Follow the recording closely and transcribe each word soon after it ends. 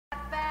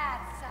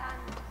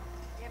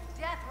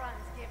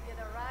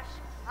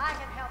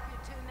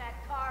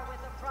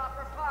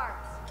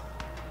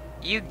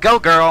You go,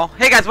 girl.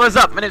 Hey guys, what is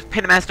up? My name is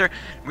PandaMaster.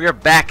 We are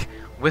back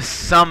with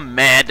some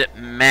Mad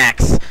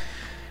Max.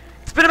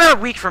 It's been about a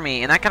week for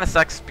me, and that kind of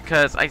sucks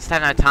because I just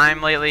haven't had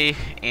time lately,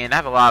 and I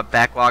have a lot of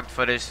backlogged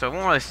footage, so it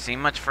won't really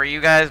seem much for you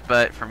guys,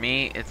 but for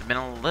me, it's been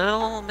a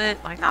little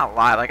bit, like, not a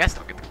lot. Like, I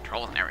still get the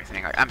controls and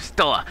everything. Like, I'm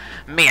still a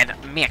Mad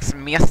Max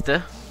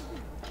master.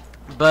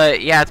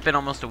 But, yeah, it's been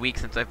almost a week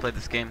since I played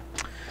this game.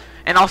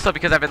 And also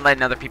because I've been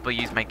letting other people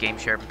use my game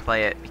share and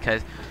play it,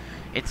 because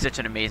it's such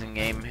an amazing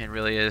game. It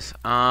really is.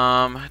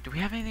 Do we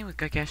have anything with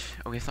Gugash?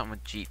 Oh, we have something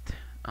with Jeet.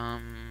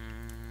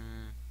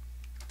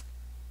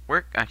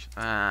 We're actually,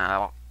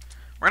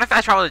 we're gonna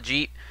fast travel to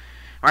Jeet.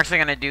 We're actually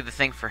gonna do the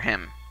thing for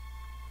him.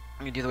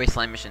 We're gonna do the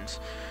wasteland missions.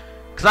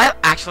 Cause I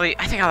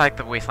think I like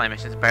the wasteland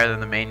missions better than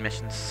the main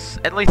missions,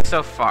 at least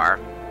so far.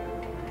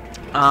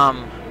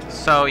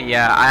 So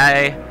yeah,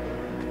 I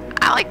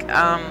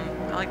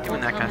like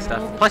doing that kind of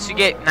stuff. Plus, you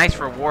get nice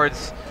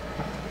rewards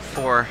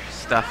for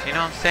stuff. You know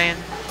what I'm saying?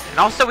 And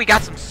also, we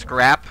got some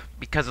scrap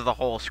because of the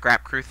whole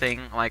scrap crew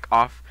thing, like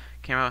off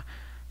camera.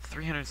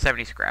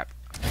 370 scrap.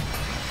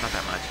 Not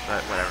that much,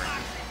 but whatever.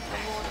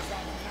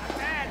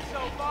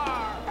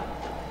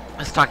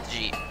 Let's talk to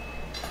G.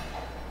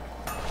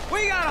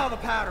 We got all the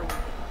powder.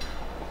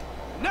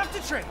 Enough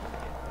to trade.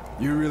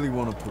 You really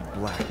want to put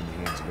black in the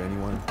hands of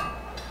anyone?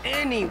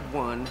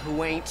 Anyone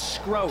who ain't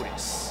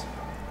Scrotus.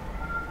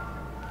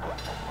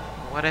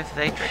 What if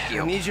they trick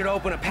you? I need you to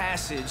open a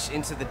passage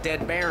into the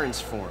Dead Barons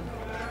for me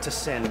to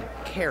send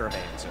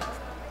caravans over.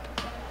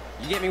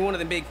 You get me one of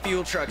the big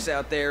fuel trucks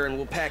out there and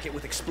we'll pack it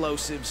with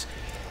explosives.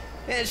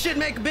 And it should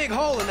make a big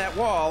hole in that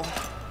wall.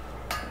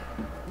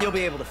 You'll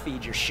be able to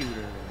feed your shooter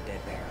and Dead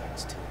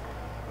Barons too.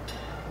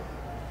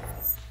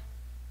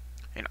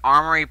 An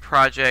armory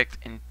project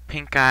in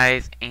Pink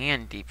Eyes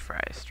and Deep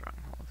Fry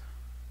Stronghold.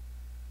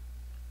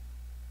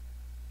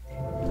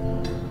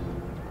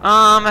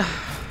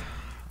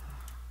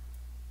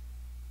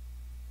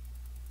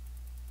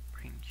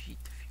 Bring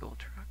Jeet the fuel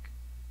truck.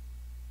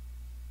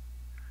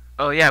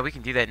 Oh yeah, we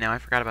can do that now. I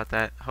forgot about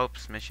that.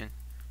 Hope's mission.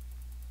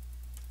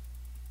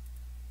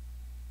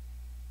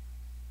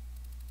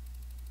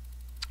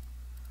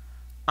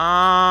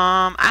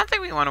 I don't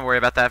think we want to worry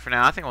about that for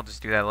now. I think we'll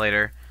just do that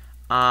later.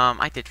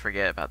 I did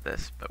forget about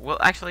this, but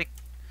we'll actually,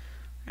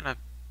 we're gonna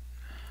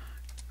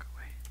go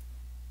away.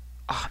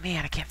 Oh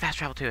man, I can't fast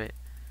travel to it.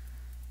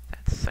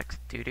 That sucks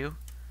doo-doo.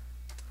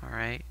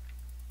 Alright.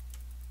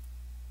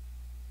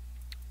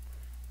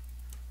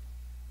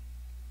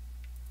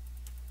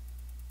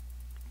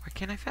 Why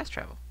can't I fast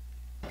travel?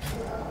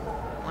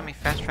 Let me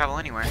fast travel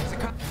anywhere.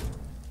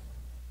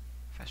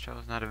 Fast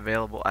travel is not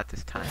available at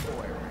this time.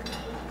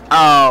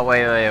 Oh,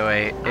 wait.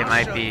 It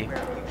might be.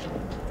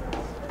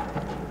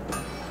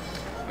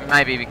 It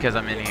might be because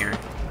I'm in here.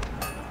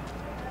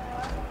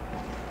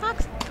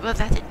 Well,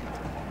 that didn't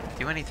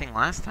do anything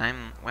last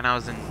time when I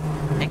was in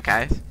Pink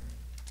Eyes.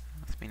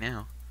 Must be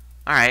now.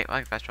 Alright, well,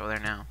 I can fast travel there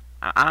now.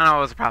 I don't know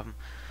what was the problem.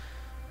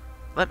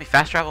 Let me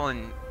fast travel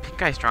in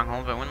Pink Eye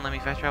Stronghold, but wouldn't let me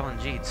fast travel in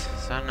Jeets.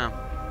 So I don't know.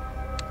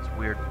 It's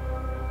weird.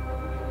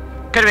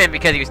 Could have been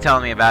because he was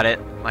telling me about it.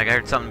 Like, I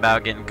heard something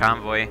about getting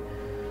convoy.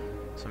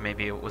 So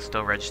maybe it was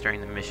still registering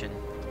the mission.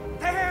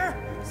 There!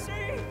 See?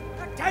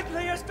 The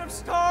deadliest of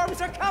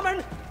storms are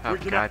coming! Oh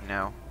god,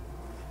 no.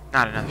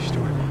 Not another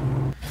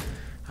storm.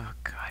 Oh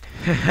god.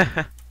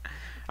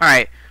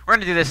 Alright, we're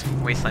gonna do this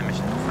wasteland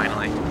mission,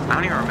 finally. I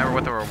don't even remember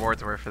what the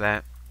rewards were for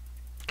that.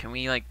 Can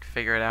we, like,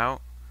 figure it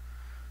out?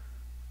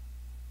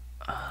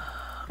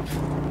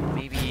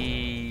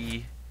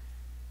 Maybe...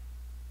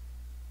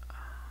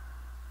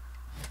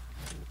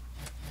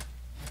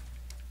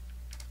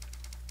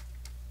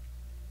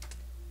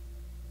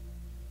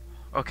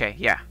 Okay,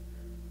 yeah.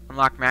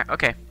 Unlock map.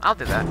 Okay, I'll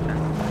do that then.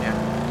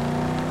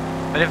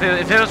 Yeah. But if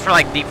it was for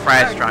like Deep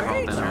Fried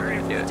Stronghold, then I'm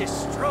gonna do it.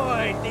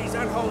 Destroyed these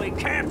unholy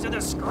camps of the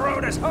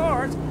Scrotus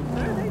hordes.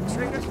 They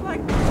treat us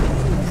like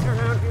beasts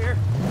around here.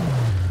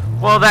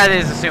 Well, that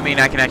is assuming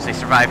I can actually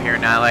survive here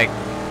and not like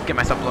get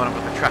myself blown up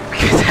with the truck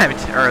because I'm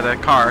or the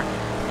car.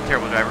 I'm a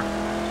terrible driver.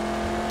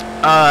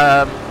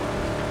 Yeah.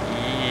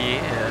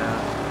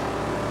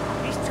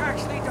 These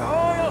tracks lead to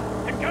oil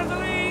and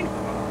gasoline.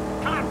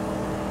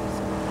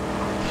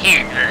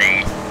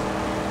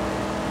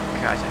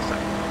 Gosh, I suck.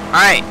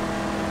 Alright,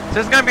 so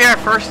this is going to be our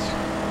first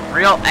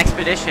real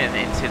expedition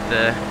into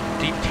the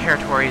deep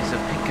territories of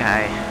Pink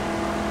Eye.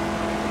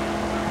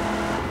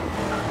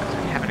 Because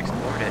we haven't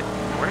explored it.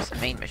 Where's the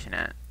main mission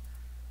at?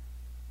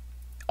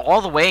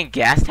 All the way in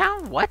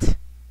Gastown? What?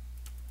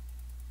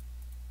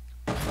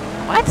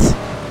 What?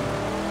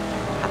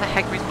 How the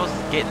heck are we supposed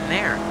to get in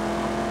there? I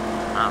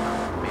don't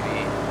know,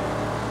 maybe...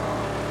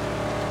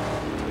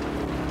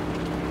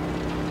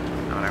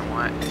 Not what I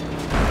want.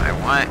 What I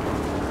want.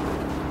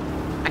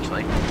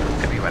 Actually,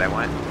 could be what I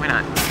want. Why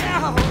not?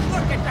 Oh,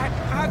 look at that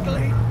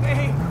ugly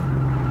thing!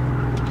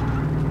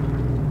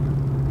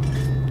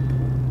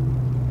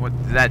 What,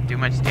 did that do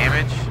much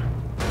damage?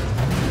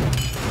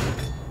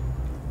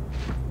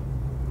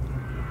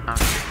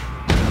 Okay.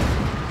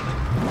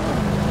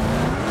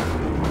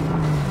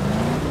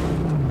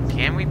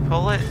 Can we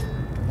pull it?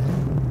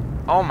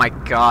 Oh my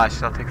gosh,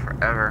 that'll take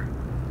forever.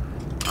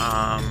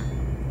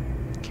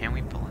 Can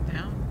we pull it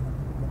down?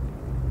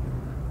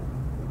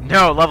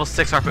 No, level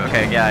 6 harpoon.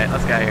 Okay, yeah,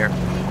 let's get out of here.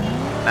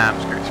 Nah,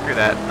 screw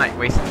that. I'm not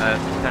wasting the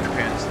thunder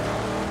poons.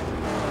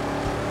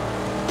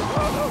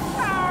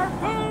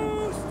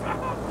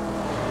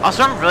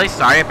 Also, I'm really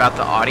sorry about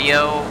the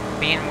audio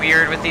being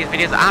weird with these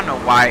videos. I don't know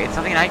why. It's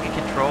something I can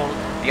control.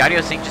 The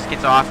audio sync just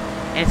gets off,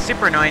 and it's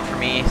super annoying for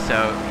me,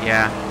 so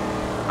yeah.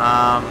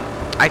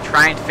 I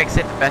try and fix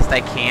it the best I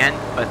can,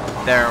 but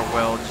there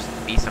will just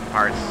be some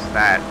parts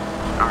that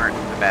aren't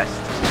the best.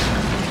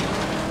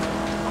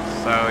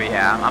 So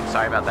yeah, I'm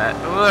sorry about that.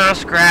 Ooh,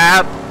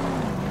 scrap!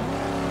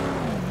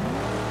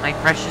 My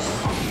precious...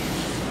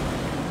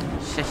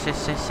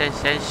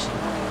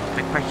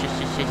 My precious...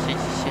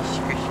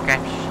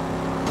 Scraps.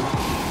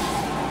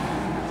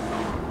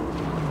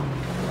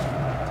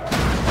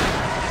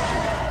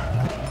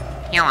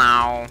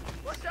 Hello.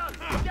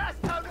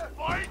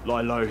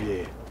 Lie low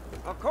here.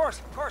 Of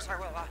course I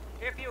will.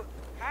 If you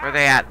Where are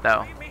they at,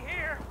 though? leave me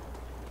here.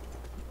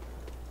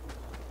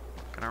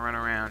 Gonna run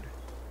around.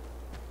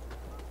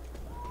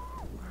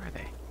 Where are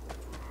they?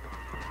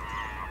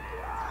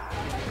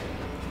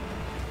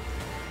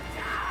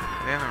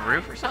 Are they on the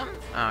roof or something?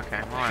 Oh,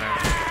 okay. Well, whatever.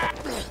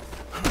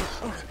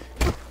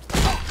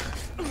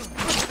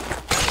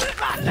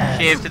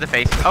 Shiv to the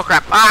face. Oh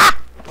crap! Ah!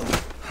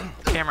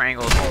 Camera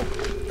angles.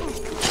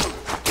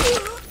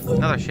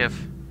 Another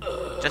shiv.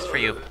 Just for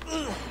you.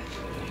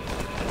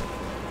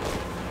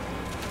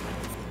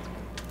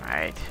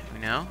 Alright,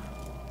 Uno.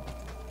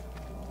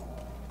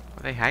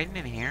 Were they hiding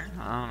in here?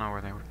 I don't know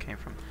where they came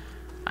from.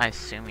 I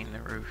assuming the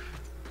roof.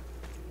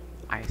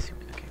 Okay,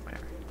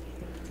 whatever.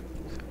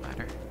 Is that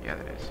ladder? Yeah,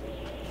 that is.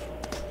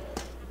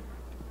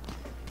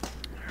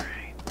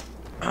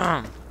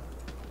 Alright.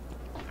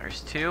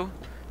 There's 2,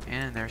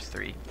 and there's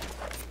 3.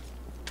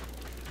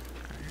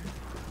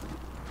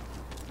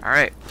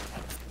 Alright.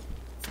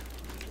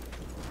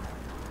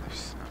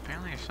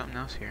 Apparently there's something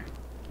else here.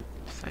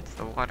 Besides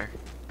the water.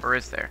 Or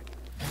is there?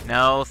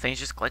 No, things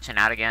just glitching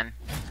out again.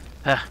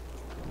 Ugh.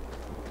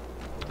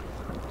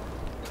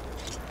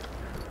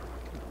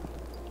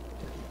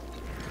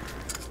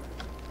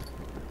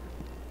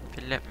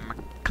 Fill up my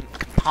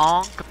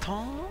katon.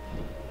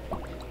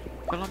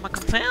 Fill up my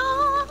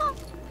katon.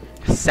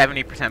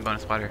 70%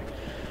 bonus water.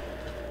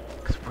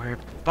 Cause we're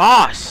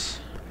boss.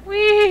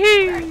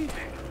 Whee!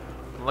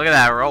 Look at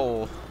that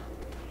roll.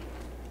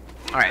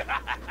 Alright.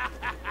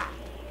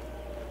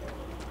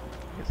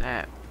 Look at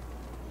that.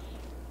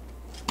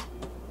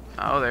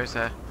 Oh, there's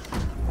a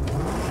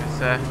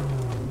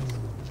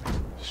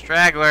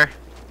straggler.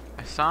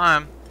 I saw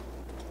him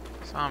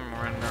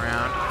running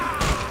around.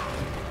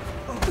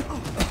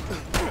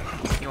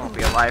 He won't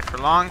be alive for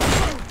long.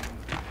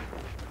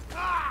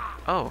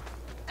 Oh.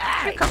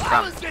 Where'd you come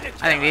from?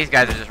 I think these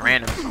guys are just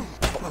random.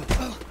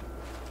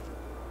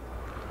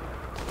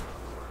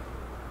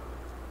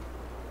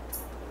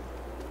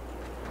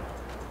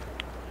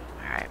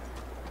 Alright.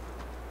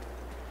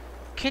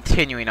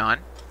 Continuing on.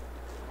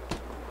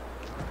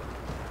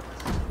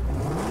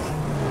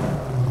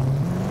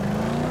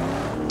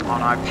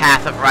 On our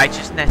path of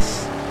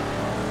righteousness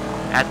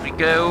as we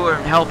go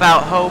and help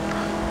out Hope,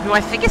 who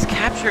I think is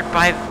captured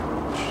by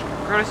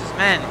Scrotus'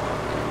 men.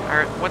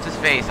 Or, what's his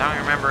face? I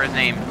don't remember his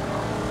name.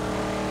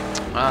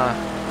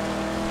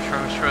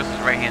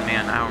 Scrotus' right-hand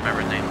man. I don't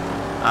remember his name.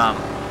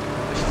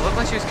 But she looked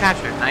like she was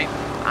captured. I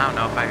don't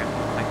know if I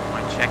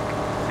want to check the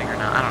thing or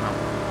not. I don't know.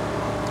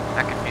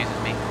 That confuses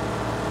me.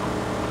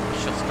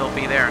 She'll still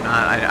be there or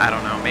not. I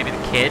don't know. Maybe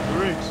the kid?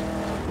 Riggs,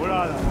 what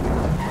are they?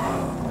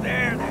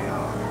 There they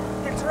are.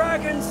 The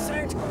dragon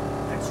saint,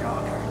 the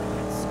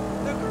juggernauts,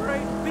 the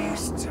great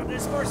beasts of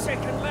this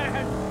forsaken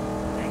land.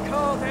 They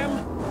call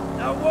them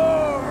the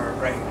war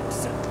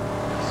raiders.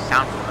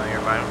 Sound familiar,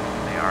 but I don't know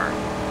who they are.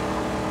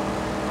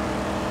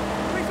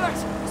 Reflex,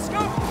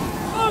 scope,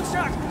 long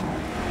shot.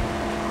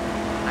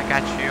 I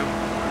got you.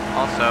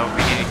 Also,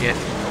 we need to get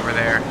over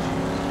there.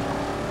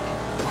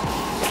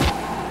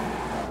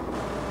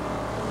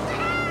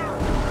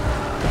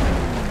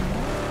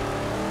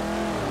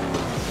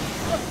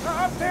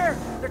 Up there,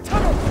 the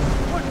tunnel.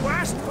 What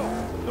wasteful.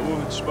 The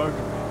woman spoke of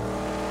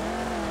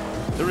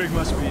me. The rig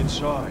must be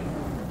inside.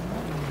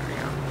 There we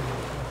go.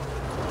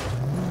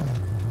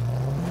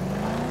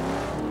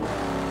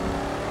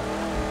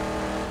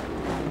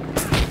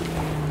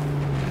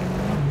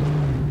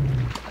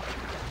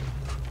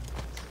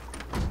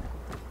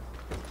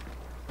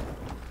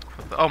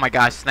 Oh my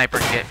gosh, sniper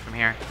get from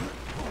here.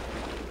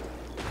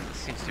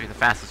 Seems to be the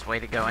fastest way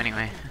to go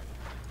anyway.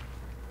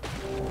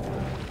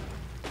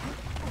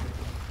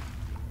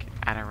 Get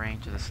out of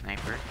range of the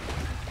sniper.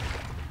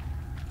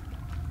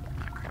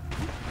 Oh crap.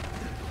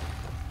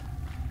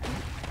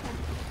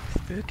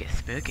 Spooky,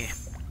 spooky.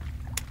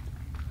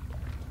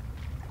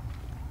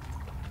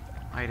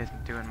 Light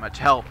isn't doing much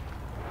help.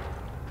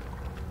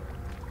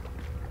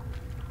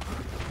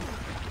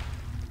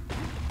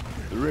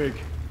 The rig.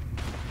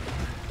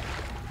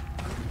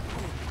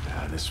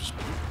 This was...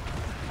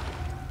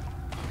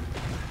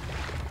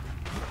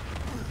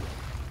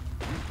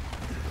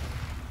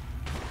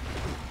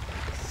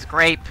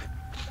 scrape.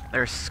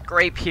 There's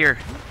scrape here.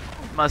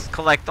 Must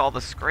collect all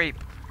the scrape.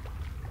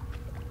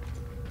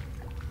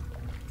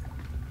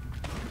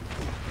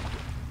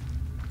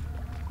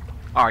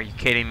 Are you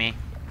kidding me?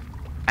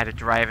 I had to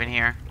drive in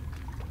here?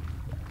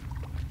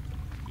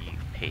 You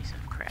piece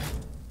of crap.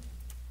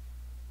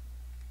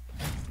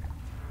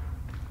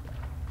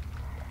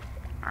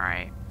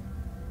 Alright.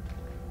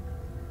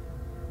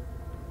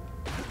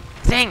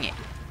 Dang it!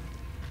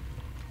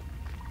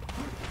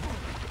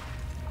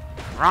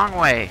 Wrong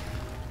way.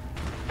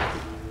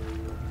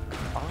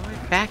 All the way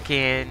back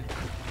in.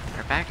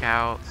 Or back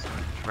out. So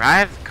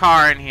drive the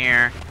car in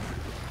here.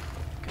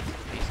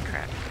 Piece of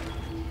crap.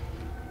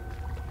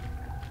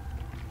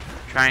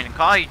 I'm trying to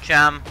call you,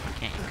 chum.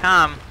 Can't you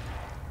come?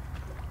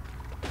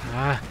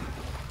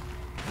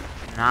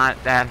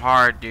 Not that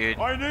hard, dude.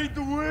 I need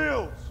the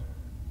wheels.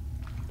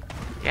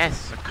 Yes,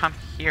 so come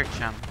here,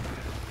 chum.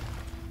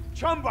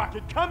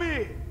 Chumbucket, come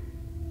here.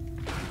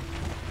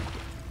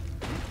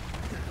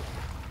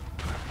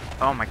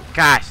 Oh my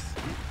gosh.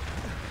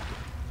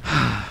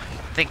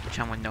 You'd think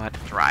chum would know how to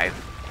drive.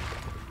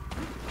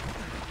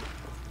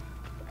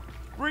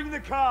 Bring the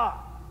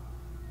car.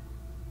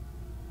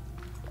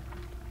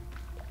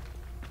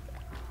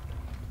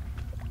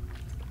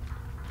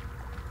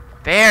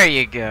 There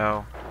you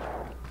go.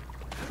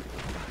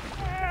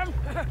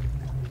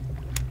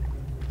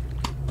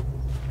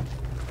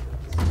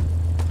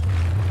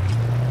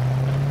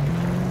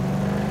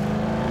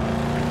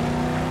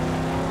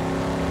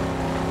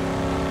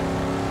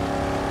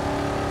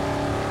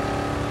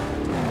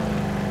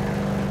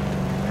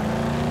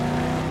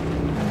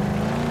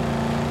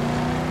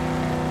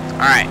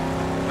 Alright,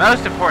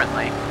 most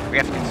importantly, we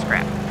have to get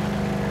scrap.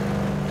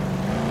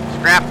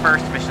 Scrap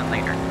first, mission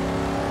later.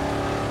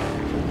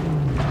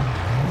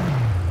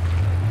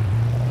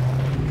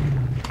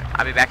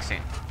 I'll be back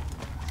soon.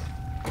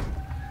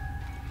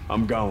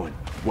 I'm going.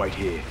 Wait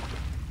here.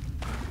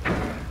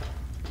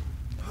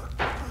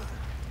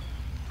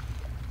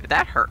 Did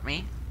that hurt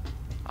me?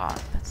 Oh,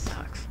 that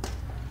sucks.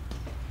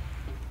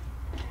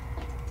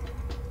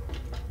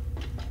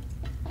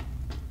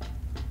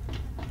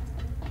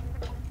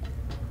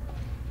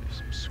 There's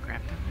some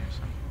scrap down there,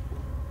 so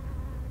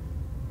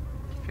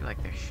I feel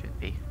like there should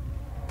be.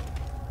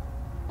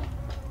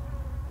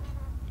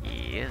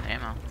 Yeah,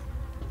 ammo.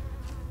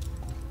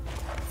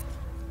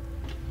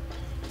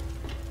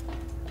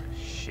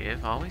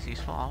 Shiv, always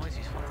useful, always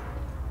useful.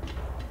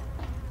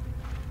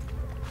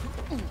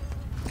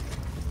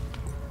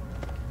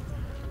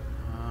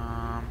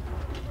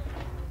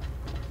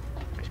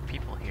 There's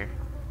people here.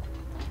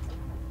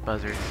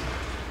 Buzzards.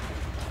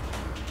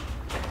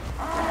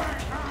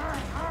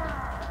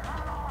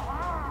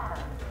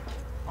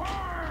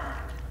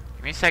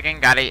 Give me a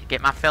second, gotta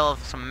get my fill of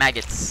some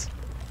maggots.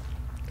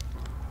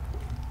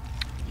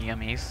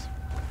 Yummies.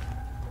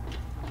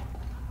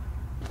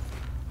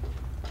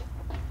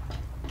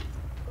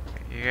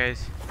 You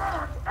guys.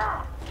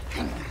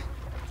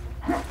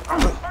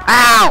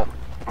 Ow!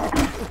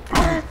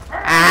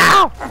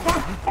 Ow!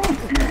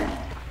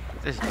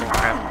 This is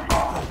bullcrap.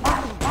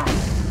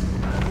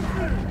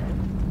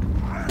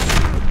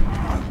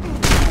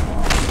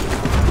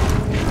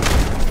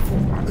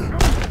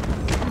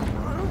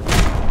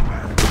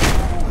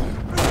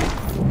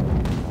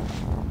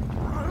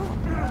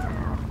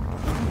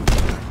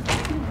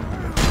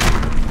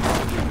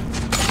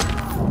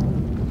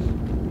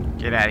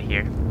 Get out of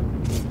here.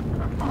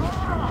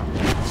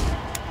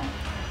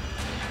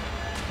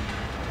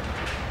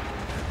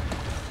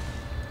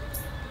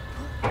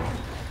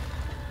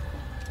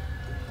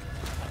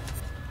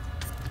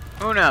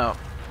 Uno.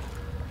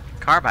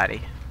 Car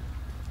body.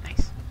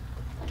 Nice.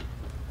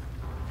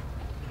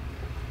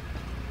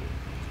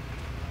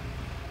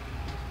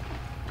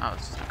 Oh,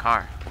 it's just a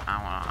car. I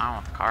don't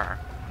want the car.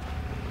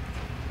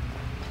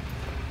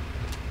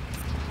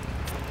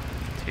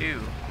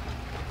 2.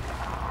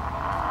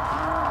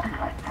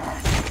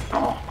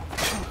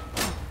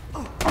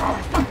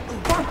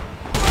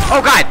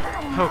 Oh god!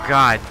 Oh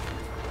god.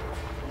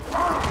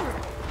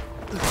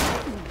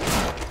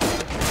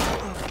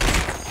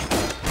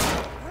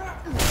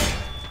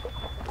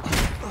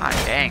 Ah,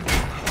 dang.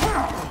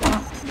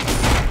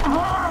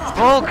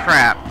 Bull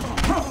crap.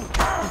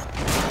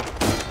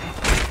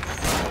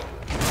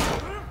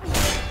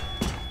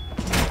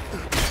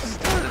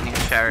 Still doesn't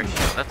even shower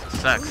shield. That's what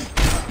sucks.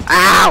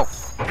 Ow!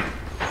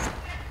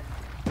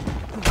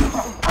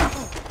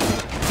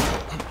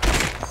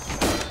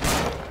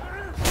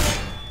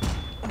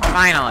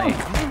 Finally.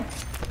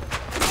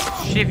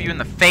 Shiv you in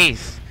the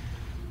face.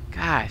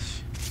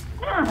 Gosh.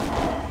 It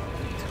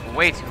took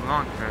way too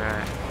long for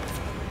that.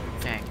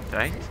 Dang, did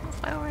I see something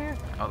fly over here?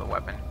 Oh, the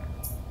weapon.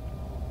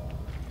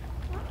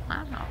 I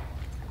don't know.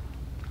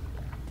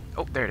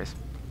 Oh, there it is.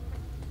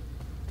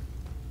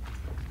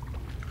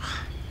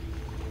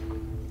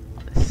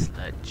 All this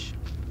sludge.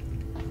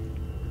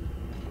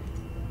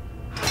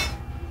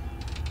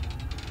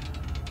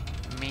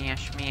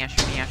 Mash, mash,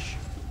 mash.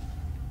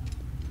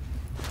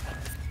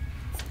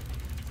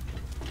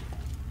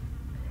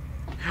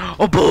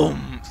 Oh,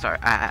 boom! Sorry,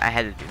 I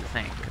had to do the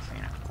thing, because,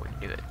 you know, I wouldn't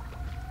do it.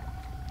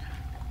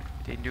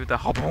 Didn't do the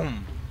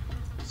boom,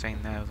 saying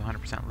that it was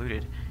 100%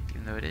 looted,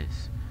 even though it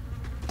is.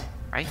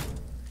 Right?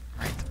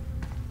 Right.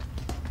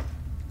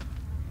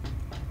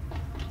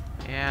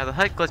 Yeah, the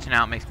HUD glitching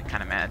out makes me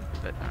kind of mad,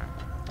 but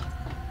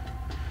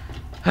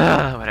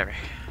whatever.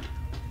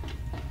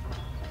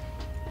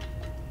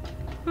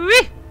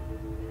 Whee!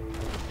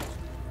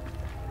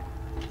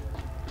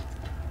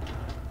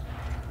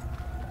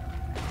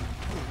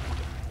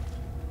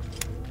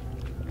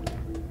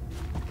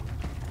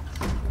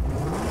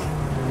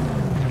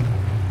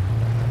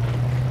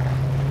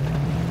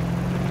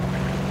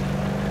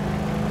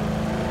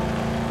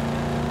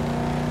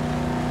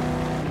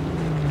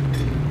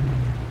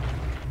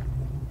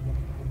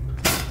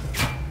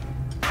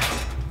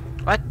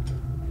 What?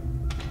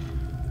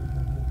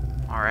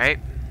 Alright.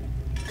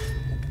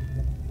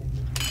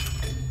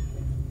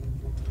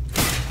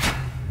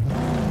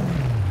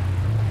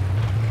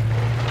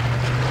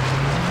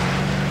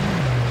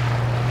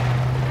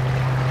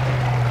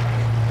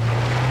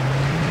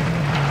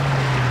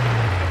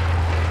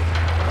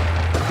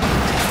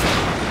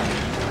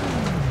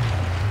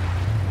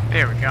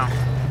 There we go.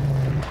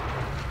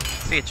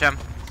 See you, chum.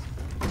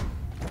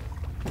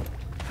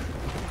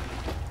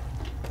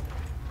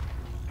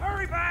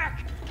 Hurry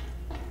back!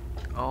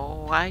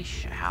 Oh, I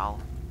shall.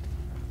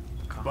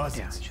 Calm down,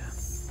 Buzzard. chum.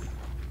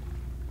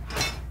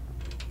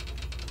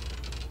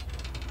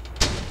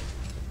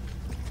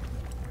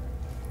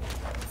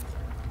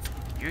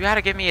 You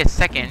gotta give me a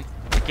second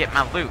to get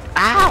my loot.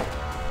 Ow!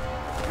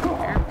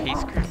 You're a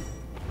piece of crap.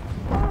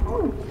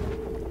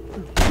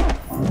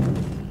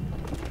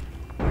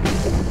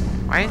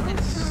 Why isn't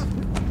it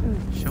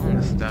showing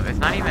this stuff? It's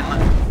not even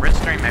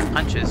registering my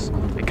punches.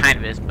 It kind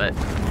of is, but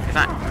it's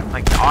not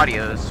like the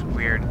audio is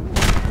weird.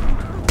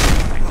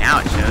 Like now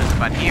it shows,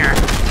 but here,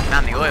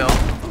 not in the oil.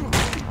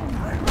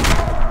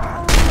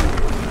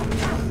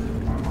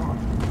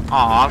 Oh,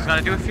 I was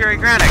gonna do a Fury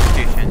Ground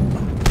Execution.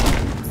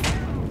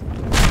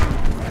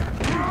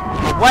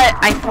 What?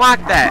 I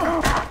blocked that.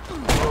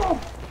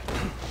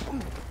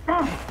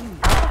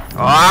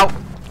 Oh,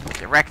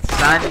 get wrecked,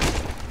 son.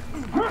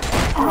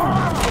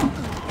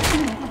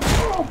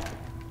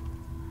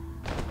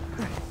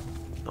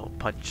 Little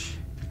punch,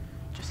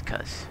 just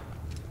cuz.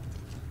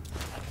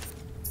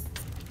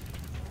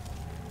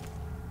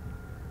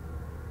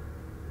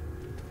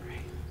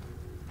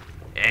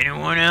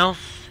 Anyone else?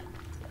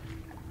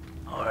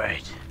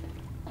 Alright.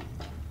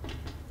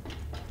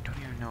 Don't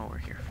even know what we're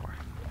here for.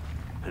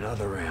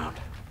 Another round.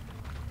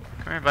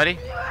 Come here, buddy.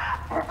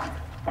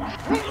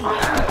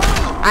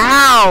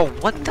 Ow!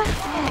 What the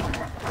heck?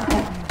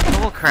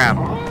 Oh crap.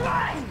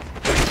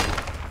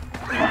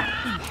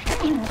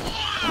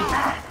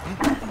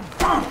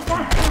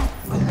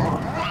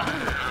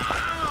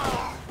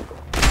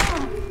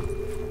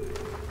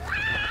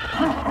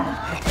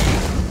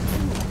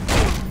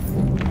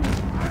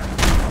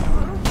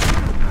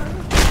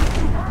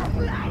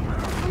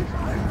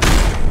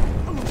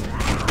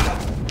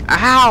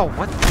 Ow!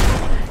 What the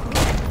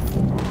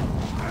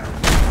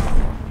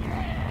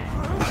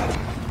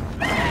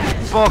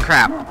bull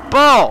crap!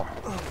 Bull!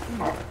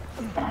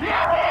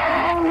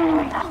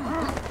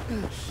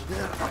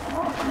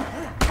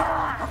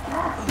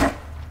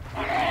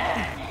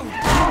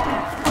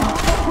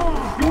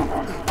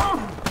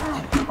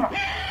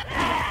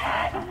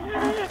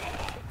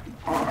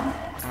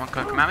 Someone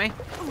come at me?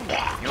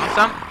 You want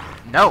some?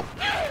 No!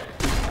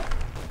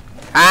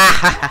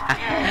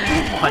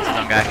 Ah! Punch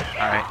some guy.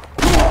 Alright.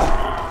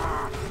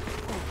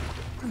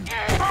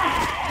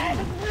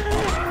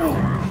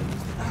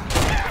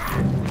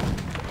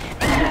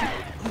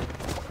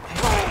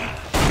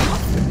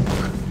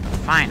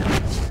 Finally.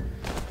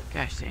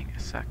 Gosh dang,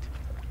 this sucked.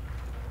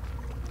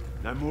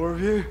 No more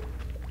of you?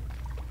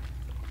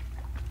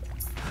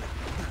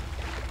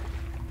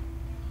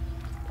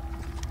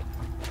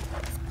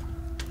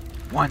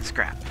 One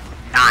scrap.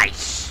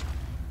 Nice!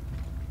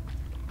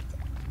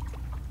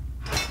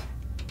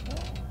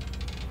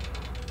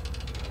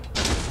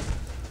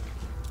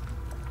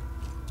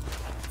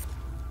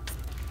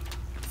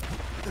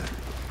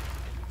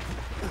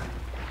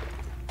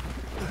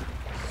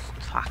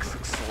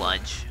 Toxic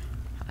sludge.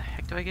 How the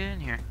heck do I get in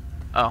here?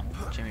 Oh,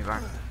 Jimmy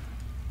Bar.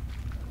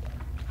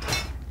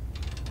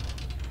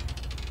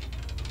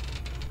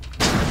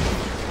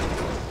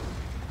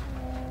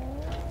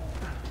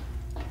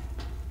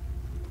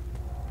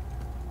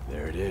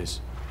 There it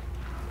is.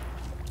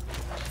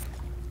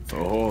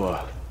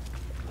 Oh,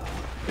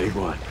 big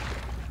one.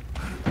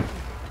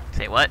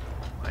 Say what?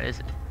 What is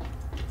it?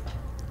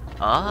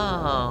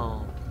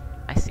 Oh,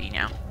 I see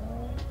now.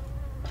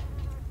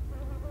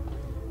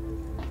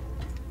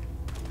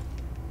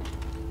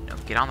 No,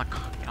 get on the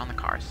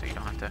car so you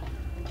don't have to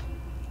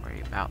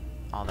worry about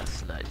all that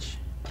sludge.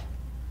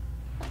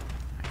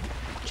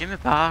 Jimmy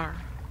Bar.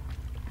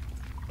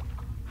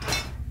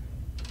 How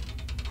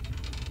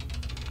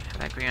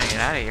the heck are we gonna get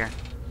out of here?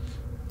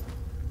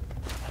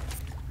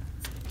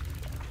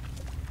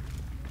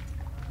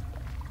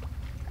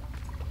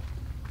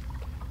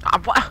 I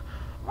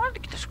wanted to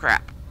get the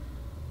scrap.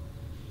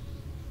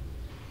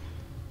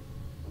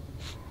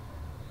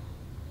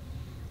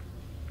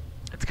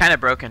 It's kind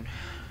of broken.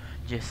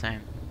 Just saying.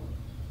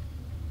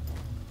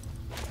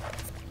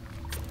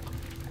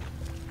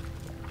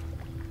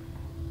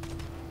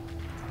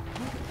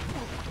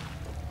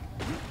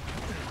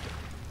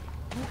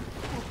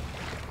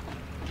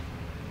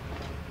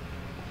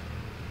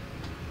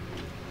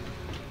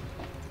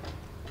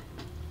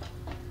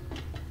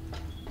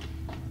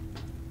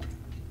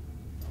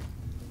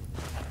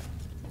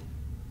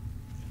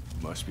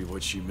 Must be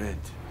what she meant.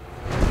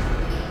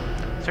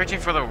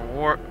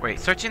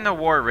 Searching the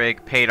war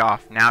rig paid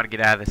off. Now to get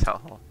out of this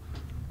hellhole.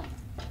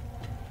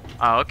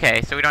 Oh,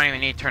 okay. So we don't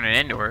even need to turn it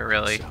into her,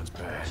 really. Sounds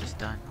bad. It's just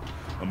done.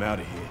 I'm out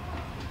of here.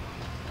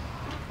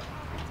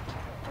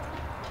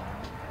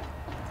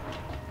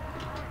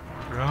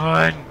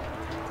 Run!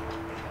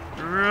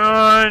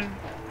 Run!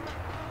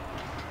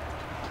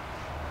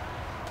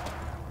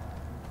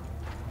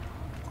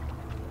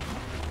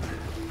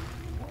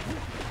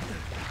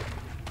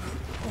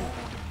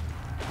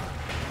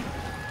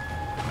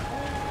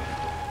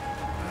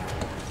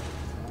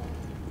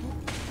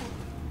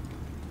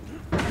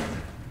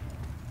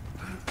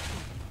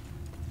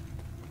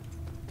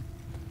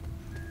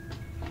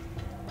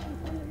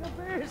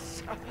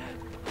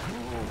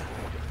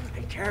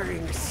 And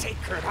carrying a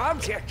sacred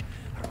object,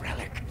 a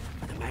relic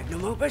of the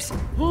Magnum Opus.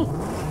 We're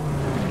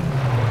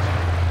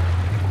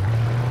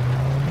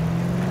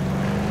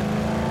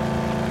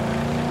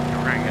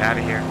gonna get out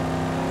of here.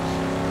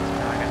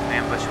 I got an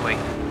ambush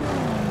waiting.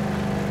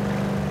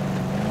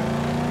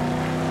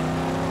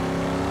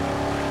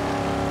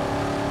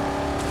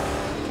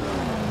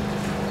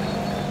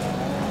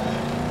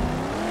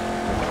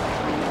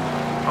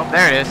 Oh,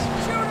 there it is.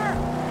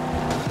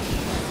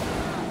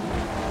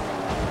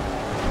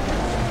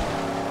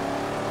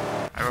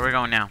 Where are we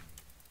going now?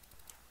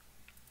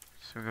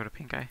 So we go to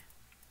Pink Eye.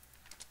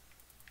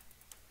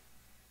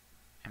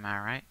 Am I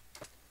right?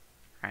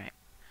 Alright.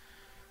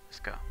 Let's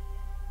go.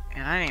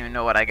 And I didn't even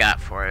know what I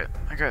got for it.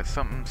 I got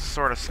some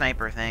sort of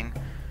sniper thing.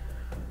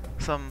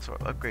 Some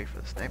sort of upgrade for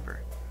the sniper.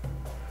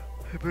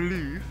 I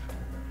believe.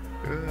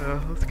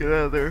 Let's get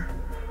out of there.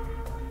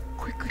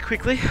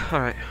 Quickly.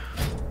 Alright.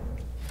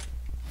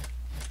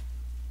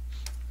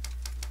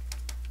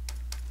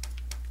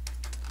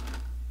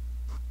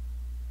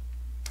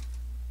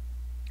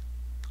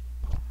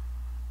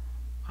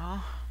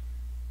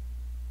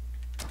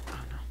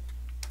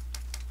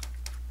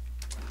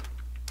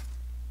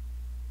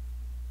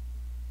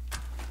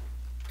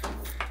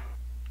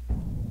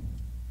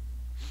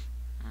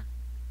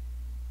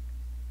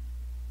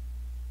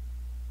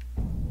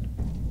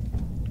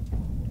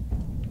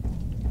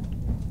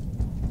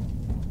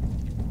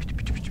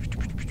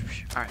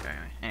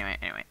 Alright,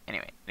 anyway.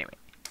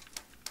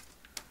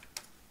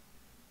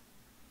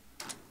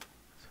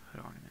 So,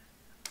 hood ornament.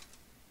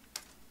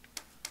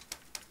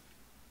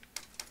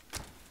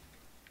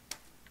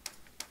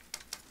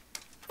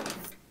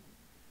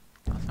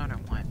 That's not what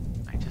I want.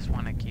 I just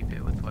want to keep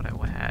it with what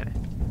I had.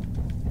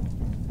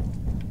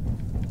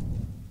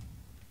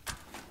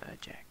 The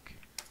jack.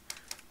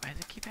 Why does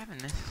it keep having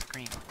this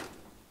screen?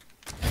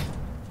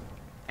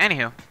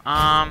 Anywho,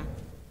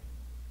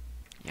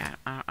 yeah,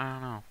 I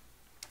don't know.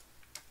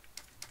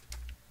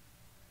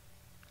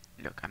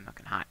 Look, I'm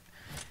looking hot.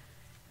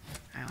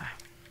 Anyway.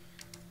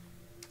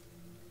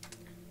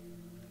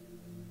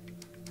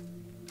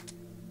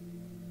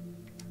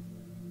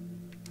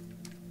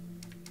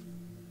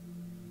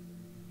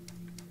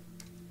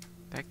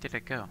 Where the heck did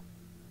it go?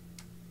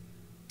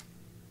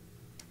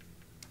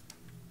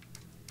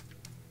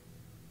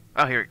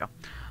 Oh, here we go.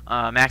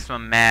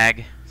 Maximum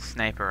mag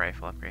sniper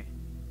rifle upgrade.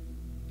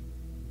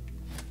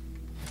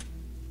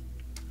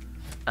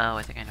 Oh,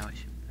 I think I know what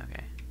you...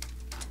 Okay.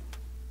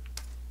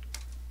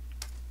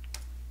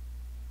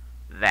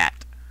 That.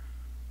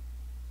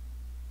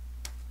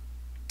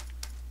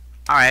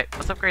 Alright,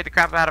 let's upgrade the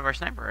crap out of our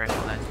sniper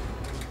rifle then.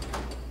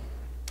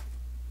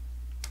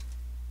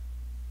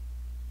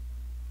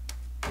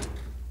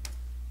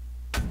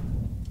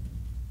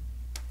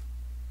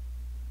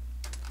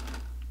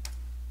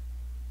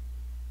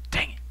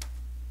 Dang it.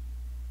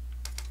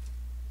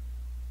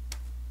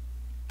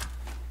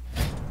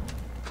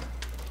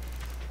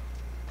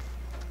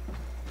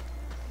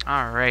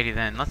 Alrighty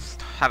then, let's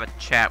have a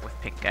chat with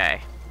Pink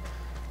Guy.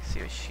 See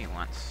what she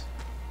wants.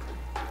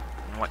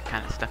 And what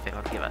kind of stuff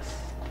it'll give us.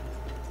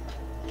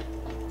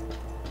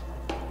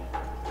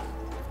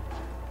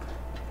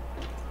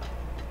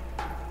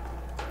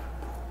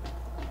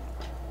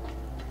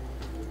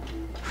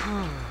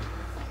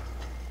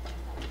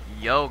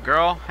 Yo,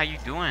 girl, how you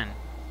doing?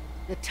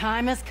 The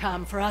time has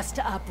come for us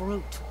to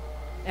uproot.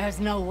 There's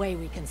no way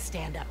we can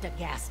stand up to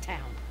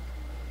Gastown.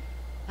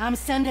 I'm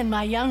sending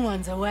my young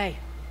ones away.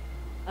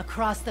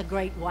 Across the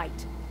Great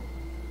White.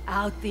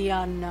 Out the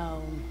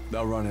unknown.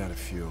 They'll run out of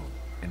fuel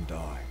and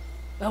die.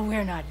 But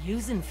we're not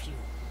using fuel.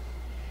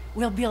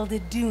 We'll build a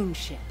dune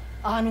ship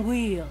on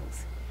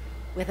wheels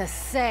with a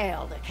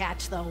sail to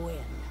catch the wind.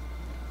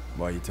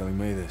 Why are you telling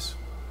me this?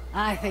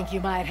 I think you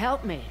might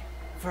help me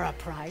for a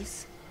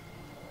price.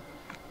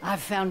 I've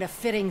found a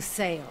fitting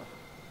sail.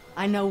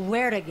 I know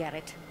where to get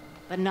it,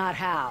 but not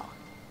how.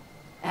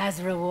 As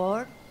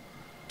reward,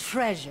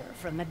 treasure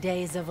from the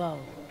days of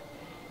old.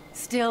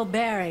 Still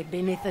buried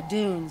beneath the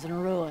dunes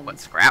and ruins.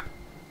 What, scrap?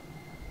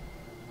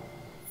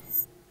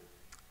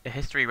 A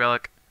history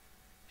relic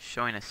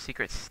showing a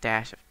secret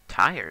stash of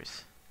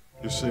tires.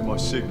 You'll see my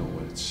signal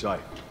when it's safe.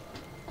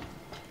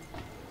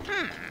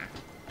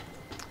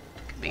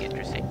 Could be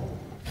interesting.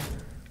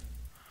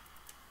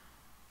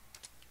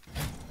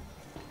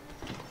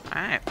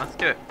 Alright, let's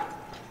do it.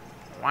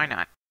 Why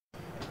not?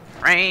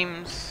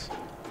 Frames.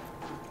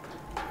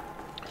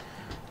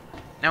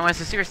 Now, as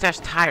the secret stash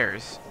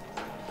tires,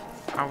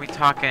 are we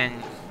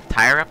talking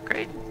tire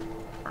upgrade?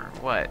 Or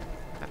what?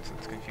 That's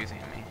what's confusing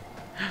to me.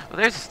 Well,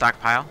 there's a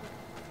stockpile.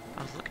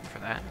 I was looking for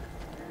that.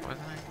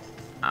 Wasn't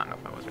I? I don't know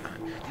if I was or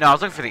not. No, I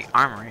was looking for the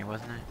armory,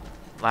 wasn't I?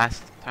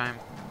 Last time.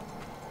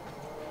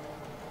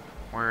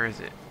 Where is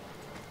it?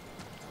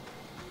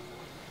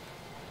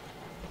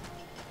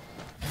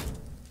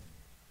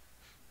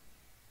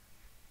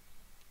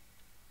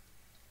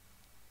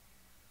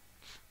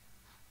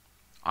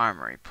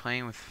 Armory,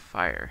 playing with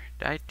fire.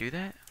 Did I do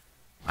that?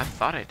 I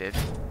thought I did.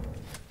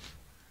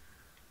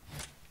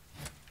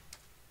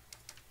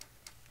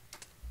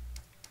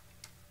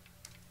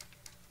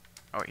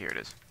 Oh, here it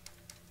is.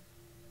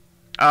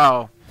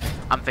 Oh,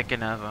 I'm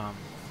thinking of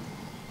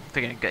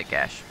Good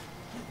Gash.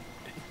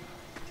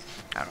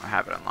 I don't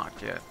have it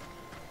unlocked yet,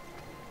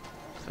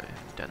 so I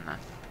haven't done that.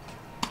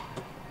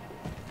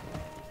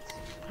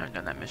 I haven't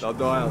done that mission. I'll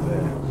die out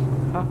there.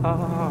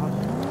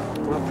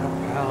 We're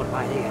propelled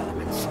by the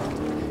elements.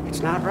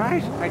 It's not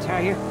right, I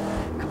tell you.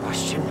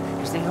 Combustion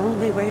is the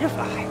only way to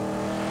fly.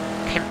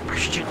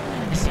 Combustion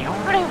is the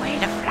only way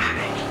to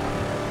fly.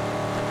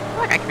 I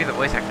feel like I can be the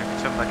voice actor for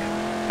Chumbucket.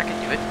 I can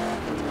do it. I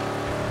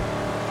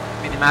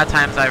mean, the amount of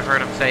times I've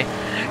heard him say,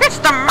 "It's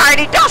the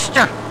mighty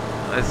duster!"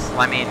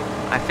 I mean,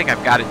 I think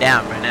I've got it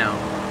down by now.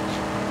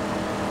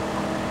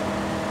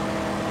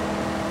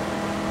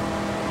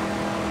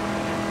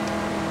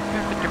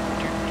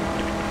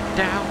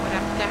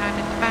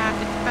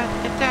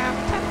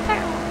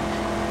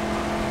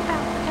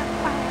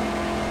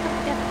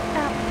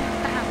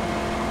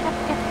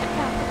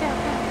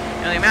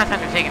 You know, the amount of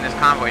times we're taking this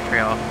convoy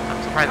trail,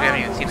 I'm surprised we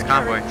haven't even seen the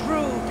convoy.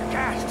 True to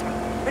Gastown,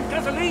 and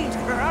gasoline to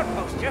her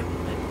outpost, yeah?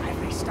 If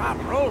they stop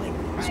rolling,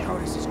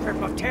 Scrotus' grip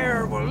of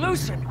terror will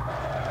loosen.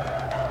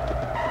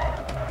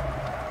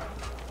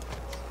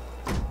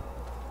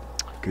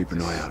 Keep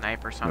an eye out.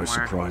 Sniper somewhere. No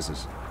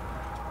surprises.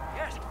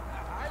 Yes,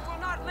 I will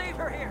not leave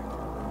her here.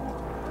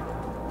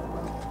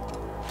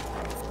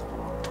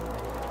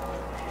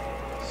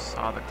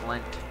 Saw the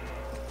glint.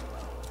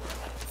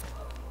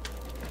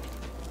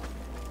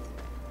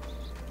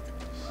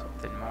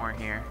 Something more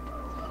here.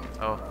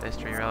 Oh, the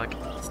history relic.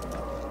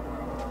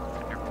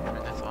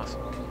 That's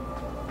awesome.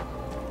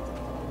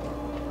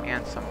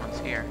 And someone's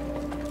here.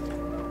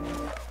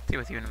 See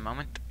with you in a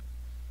moment.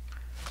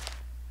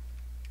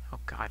 Oh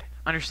god.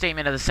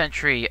 Understatement of the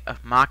century, a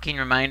mocking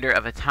reminder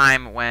of a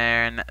time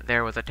when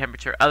there was a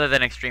temperature other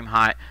than extreme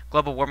hot.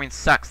 Global warming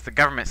sucks. The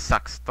government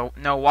sucks.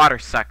 No water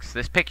sucks.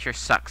 This picture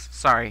sucks.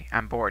 Sorry,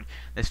 I'm bored.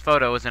 This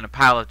photo is in a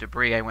pile of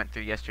debris I went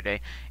through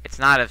yesterday. It's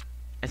not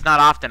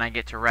often I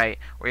get to write,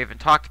 or even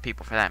talk to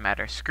people for that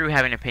matter. Screw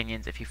having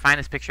opinions. If you find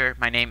this picture,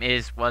 my name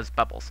was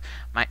Bubbles.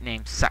 My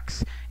name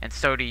sucks. And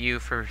so do you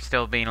for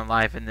still being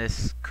alive in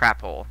this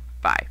crap hole.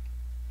 Bye.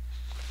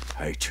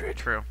 Hatred.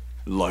 True.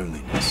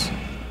 Loneliness.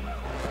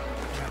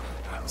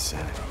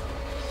 Sanity.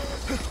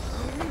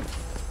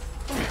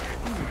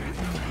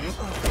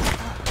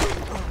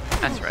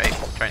 That's right.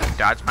 Trying to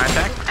dodge my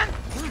attack.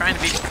 Trying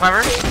to be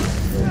clever.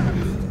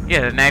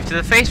 Yeah, a knife to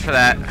the face for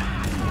that.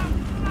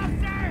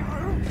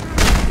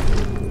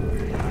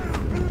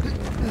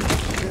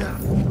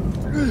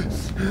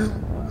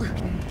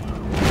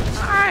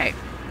 Alright.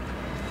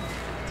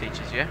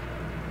 Teaches you.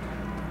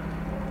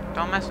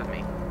 Don't mess with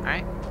me,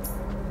 alright?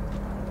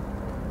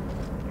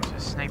 There's a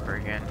sniper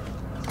again.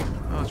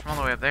 Oh, it's from all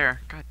the way up there.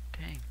 God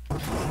dang.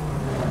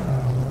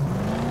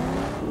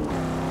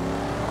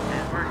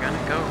 And we're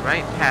gonna go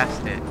right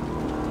past it.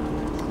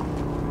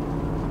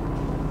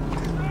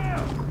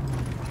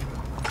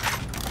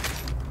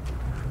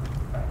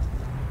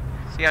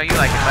 See how you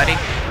like it, buddy?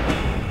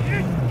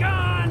 It's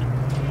gone!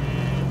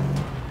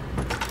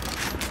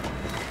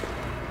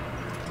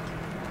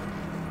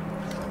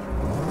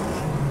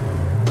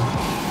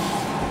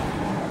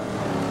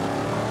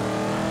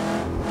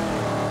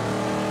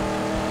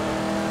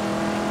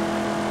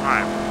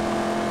 Alright.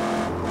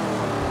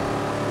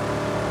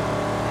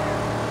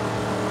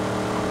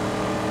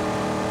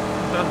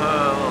 A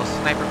little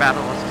sniper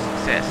battle was a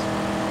success.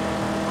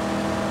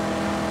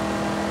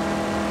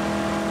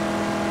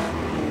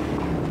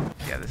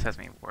 Yeah, this has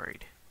me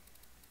worried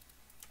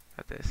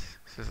about this.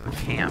 This is a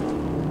camp.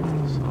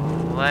 So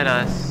let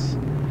us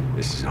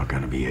This is not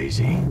gonna be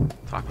easy.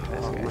 talk to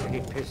this guy. Mighty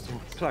piston,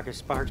 sluggish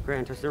sparks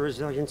grant us the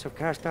resilience of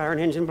cast iron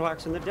engine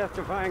blocks and the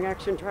death-defying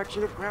action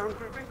traction of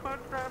ground-gripping butt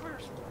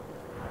grabbers.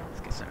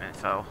 Let's get some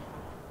info.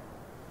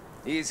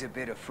 Here's a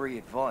bit of free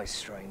advice,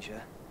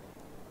 stranger.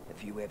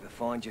 If you ever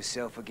find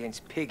yourself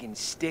against Pig and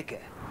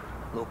Sticker,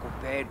 Local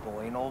bad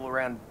boy and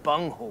all-around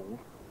bunghole.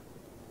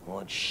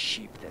 I'd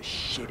sheep the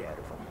shit out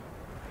of him.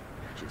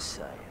 Just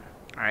saying.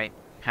 Alright,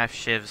 half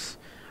shivs.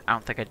 I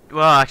don't think I...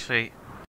 Well, actually,